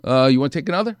You want to take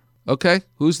another? Okay.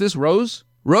 Who's this? Rose?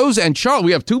 Rose and Charlotte.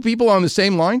 We have two people on the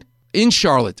same line? In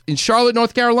Charlotte,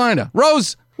 North Carolina.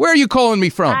 Rose, where are you calling me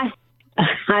from?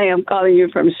 I am calling you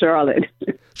from Charlotte.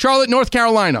 Charlotte, North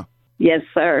Carolina. Yes,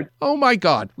 sir. Oh, my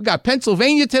God. We got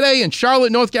Pennsylvania today and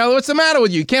Charlotte, North Carolina. What's the matter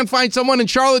with you? You can't find someone in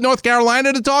Charlotte, North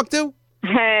Carolina to talk to?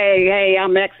 Hey,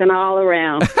 I'm Xing all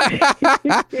around.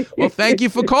 Well, thank you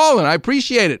for calling. I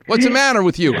appreciate it. What's the matter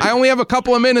with you? I only have a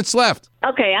couple of minutes left.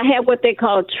 Okay, I have what they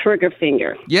call trigger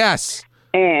finger. Yes.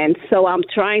 And so I'm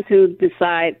trying to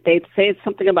decide. They said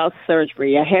something about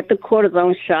surgery. I had the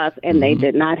cortisone shots, and they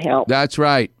did not help. That's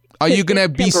right. Are you going to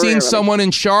be seeing someone in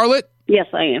Charlotte? Yes,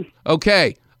 I am.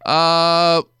 Okay.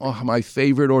 My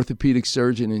favorite orthopedic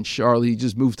surgeon in Charlotte. He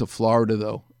just moved to Florida,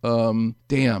 though.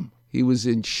 Damn. He was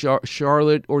in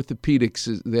Charlotte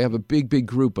Orthopedics. They have a big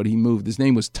group, but he moved. His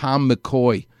name was Tom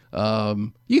McCoy.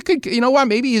 You know what?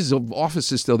 Maybe his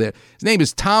office is still there. His name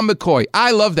is Tom McCoy.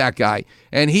 I love that guy.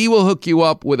 And he will hook you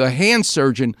up with a hand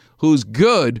surgeon who's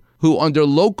good, who under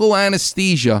local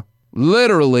anesthesia,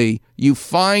 literally, you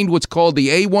find what's called the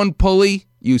A1 pulley.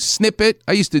 You snip it.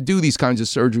 I used to do these kinds of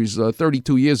surgeries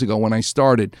 32 years ago when I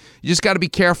started. You just got to be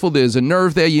careful. There's a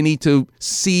nerve there you need to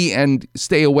see and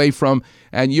stay away from,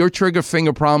 and your trigger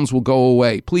finger problems will go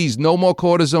away. Please, no more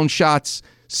cortisone shots.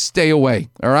 Stay away.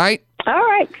 All right? All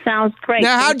right. Sounds great.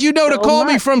 Now, how'd you know to call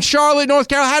me from Charlotte, North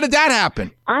Carolina? How did that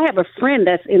happen? I have a friend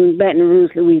that's in Baton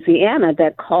Rouge, Louisiana,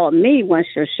 that called me once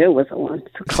your show was on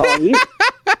to call you.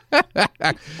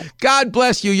 God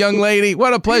bless you, young lady.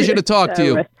 What a pleasure to talk to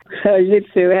you. You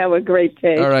too. Have a great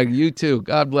day. All right, you too.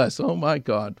 God bless. Oh, my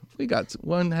God. We got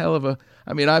one hell of a...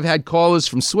 I've had callers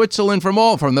from Switzerland, from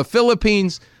the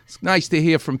Philippines. It's nice to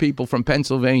hear from people from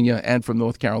Pennsylvania and from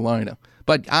North Carolina.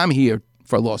 But I'm here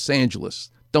for Los Angeles.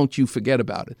 Don't you forget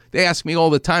about it. They ask me all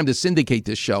the time to syndicate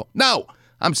this show. No,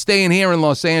 I'm staying here in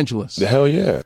Los Angeles. The hell yeah.